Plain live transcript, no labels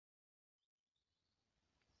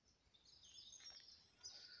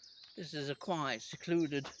This is a quiet,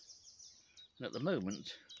 secluded, and at the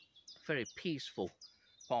moment, very peaceful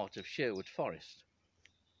part of Sherwood Forest.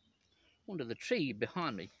 Under the tree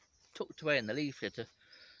behind me, tucked away in the leaf litter,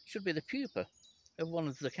 should be the pupa of one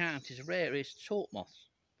of the county's rarest hawk moths,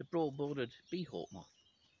 the broad-bordered Bee Hawk-moth.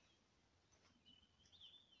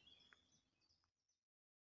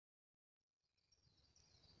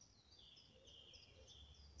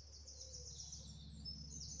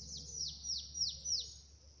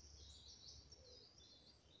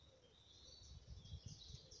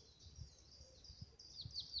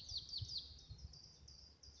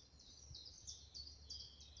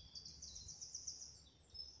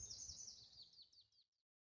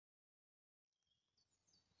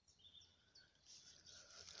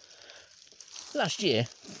 Last year,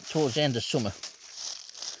 towards the end of summer,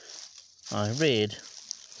 I reared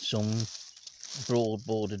some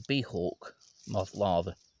broad-bordered Bee Hawk-moth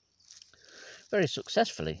larvae very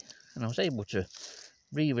successfully, and I was able to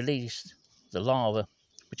re-release the larvae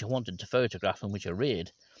which I wanted to photograph and which I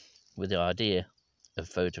reared with the idea of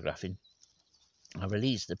photographing. I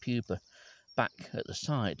released the pupa back at the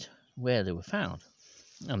site where they were found,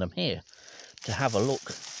 and I'm here to have a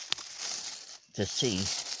look to see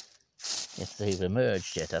if they've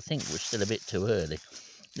emerged yet. I think we're still a bit too early.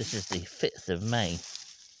 This is the 5th of May.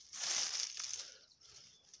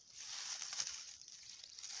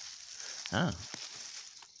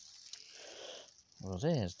 Well,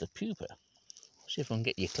 there's the pupa. See if I can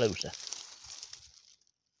get you closer.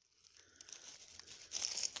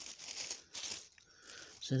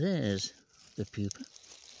 So there's the pupa.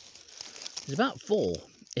 There's about 4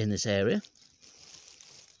 in this area.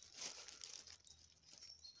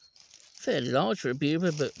 Fairly large for a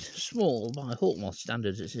pupa, but small by hawk moth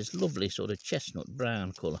standards. It's this lovely sort of chestnut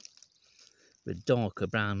brown colour with darker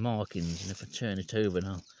brown markings, and if I turn it over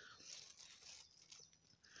now,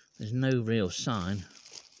 there's no real sign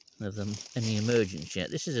of them any emergence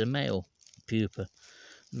yet. This is a male pupa.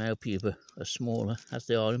 Male pupa are smaller, as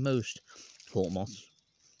they are in most hawk moths,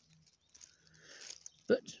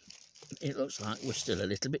 but it looks like we're still a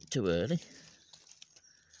little bit too early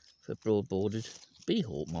for broad-bordered Bee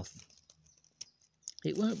Hawk-moth.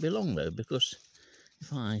 It won't be long though, because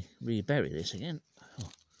if I rebury this again,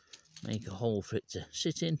 I'll make a hole for it to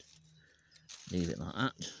sit in, leave it like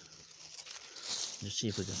that, just see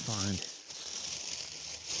if we can find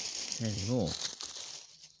any more.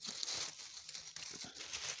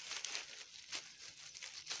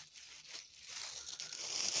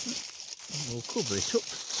 We'll cover it up,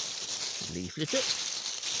 leaf litter.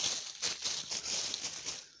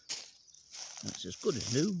 That's as good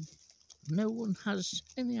as new. No one has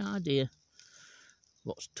any idea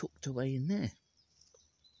what's tucked away in there.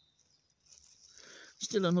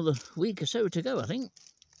 Still another week or so to go, I think.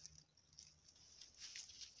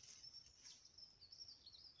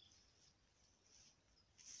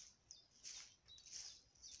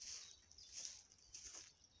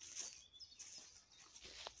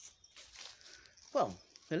 Well,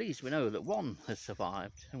 at least we know that one has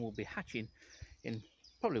survived and will be hatching in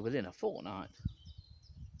probably within a fortnight.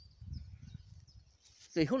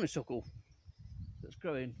 The honeysuckle that's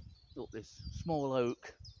growing up this small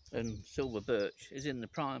oak and silver birch is in the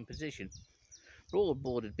prime position.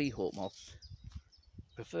 Broad-bordered Bee Hawk-moths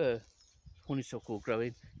prefer honeysuckle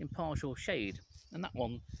growing in partial shade, and that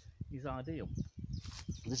one is ideal.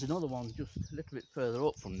 There's another one just a little bit further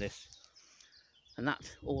up from this, and that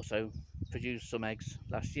also produced some eggs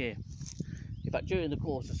last year. In fact, during the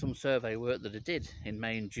course of some survey work that I did in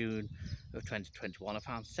May and June of 2021, I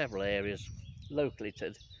found several areas locally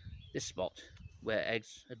to this spot where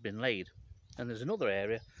eggs had been laid, and there's another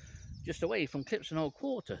area just away from Clipston Old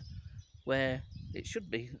Quarter where it should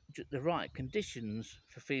be the right conditions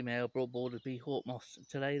for female broad-bordered Bee Hawk-moths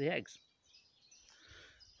to lay the eggs.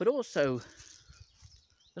 But also,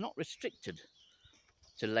 they're not restricted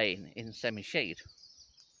to laying in semi-shade.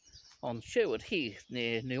 On Sherwood Heath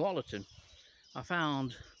near New Ollerton, I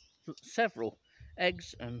found several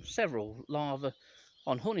eggs and several larvae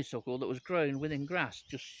on honeysuckle that was growing within grass,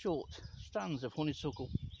 just short strands of honeysuckle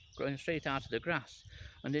growing straight out of the grass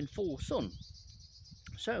and in full sun.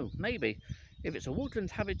 So maybe if it's a woodland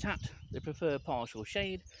habitat, they prefer partial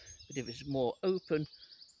shade, but if it's more open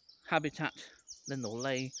habitat, then they'll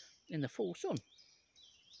lay in the full sun.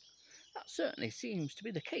 That certainly seems to be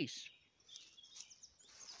the case